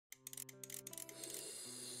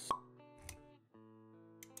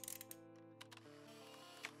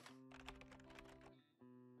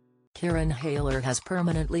Kieran Hayler has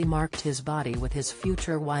permanently marked his body with his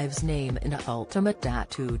future wife's name in a ultimate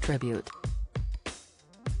tattoo tribute.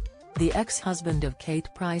 The ex-husband of Kate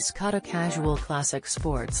Price cut a casual classic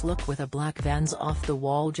sports look with a black Vans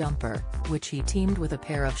off-the-wall jumper, which he teamed with a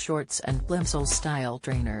pair of shorts and plimsoll-style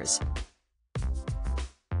trainers.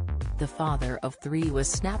 The father of three was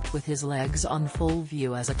snapped with his legs on full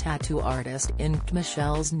view as a tattoo artist inked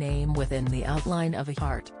Michelle's name within the outline of a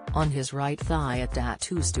heart, on his right thigh at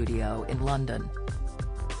Tattoo Studio in London.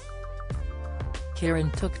 Kieran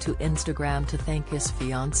took to Instagram to thank his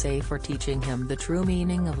fiancée for teaching him the true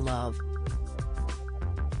meaning of love.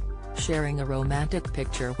 Sharing a romantic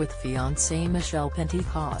picture with fiancée Michelle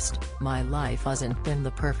Pentecost, "My life hasn't been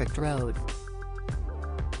the perfect road.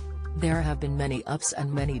 There have been many ups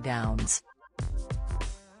and many downs.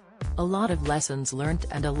 A lot of lessons learnt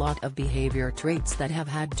and a lot of behavior traits that have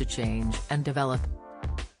had to change and develop.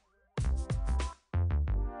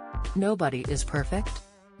 Nobody is perfect."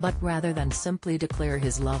 But rather than simply declare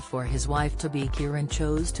his love for his wife to be, Kieran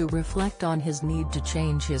chose to reflect on his need to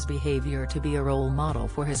change his behavior to be a role model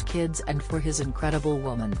for his kids and for his incredible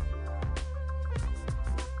woman.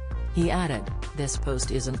 He added, "This post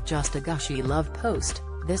isn't just a gushy love post,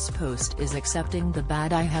 this post is accepting the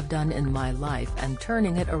bad I have done in my life and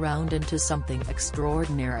turning it around into something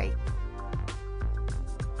extraordinary."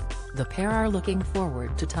 The pair are looking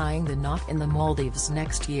forward to tying the knot in the Maldives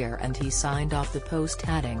next year, and he signed off the post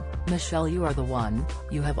adding, "Michelle, you are the one,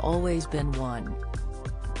 you have always been one.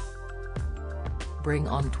 Bring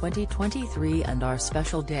on 2023 and our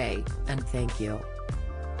special day, and thank you.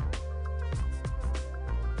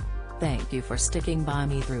 Thank you for sticking by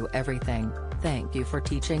me through everything, thank you for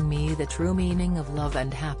teaching me the true meaning of love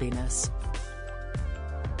and happiness.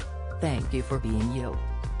 Thank you for being you.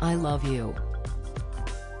 I love you."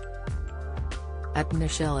 At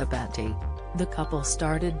Michelle Penty, the couple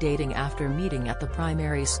started dating after meeting at the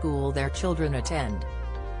primary school their children attend.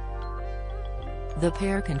 The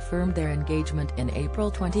pair confirmed their engagement in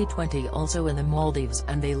April 2020, also in the Maldives,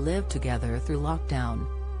 and they lived together through lockdown.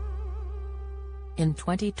 In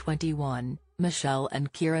 2021, Michelle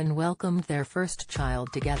and Kieran welcomed their first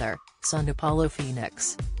child together, son Apollo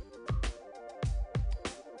Phoenix.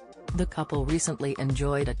 The couple recently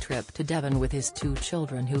enjoyed a trip to Devon with his two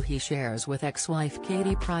children, who he shares with ex-wife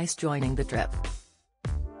Katie Price joining the trip.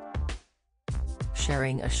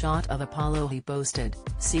 Sharing a shot of Apollo, he posted,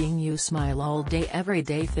 "Seeing you smile all day every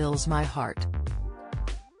day fills my heart.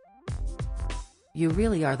 You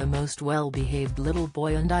really are the most well-behaved little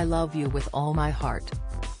boy and I love you with all my heart."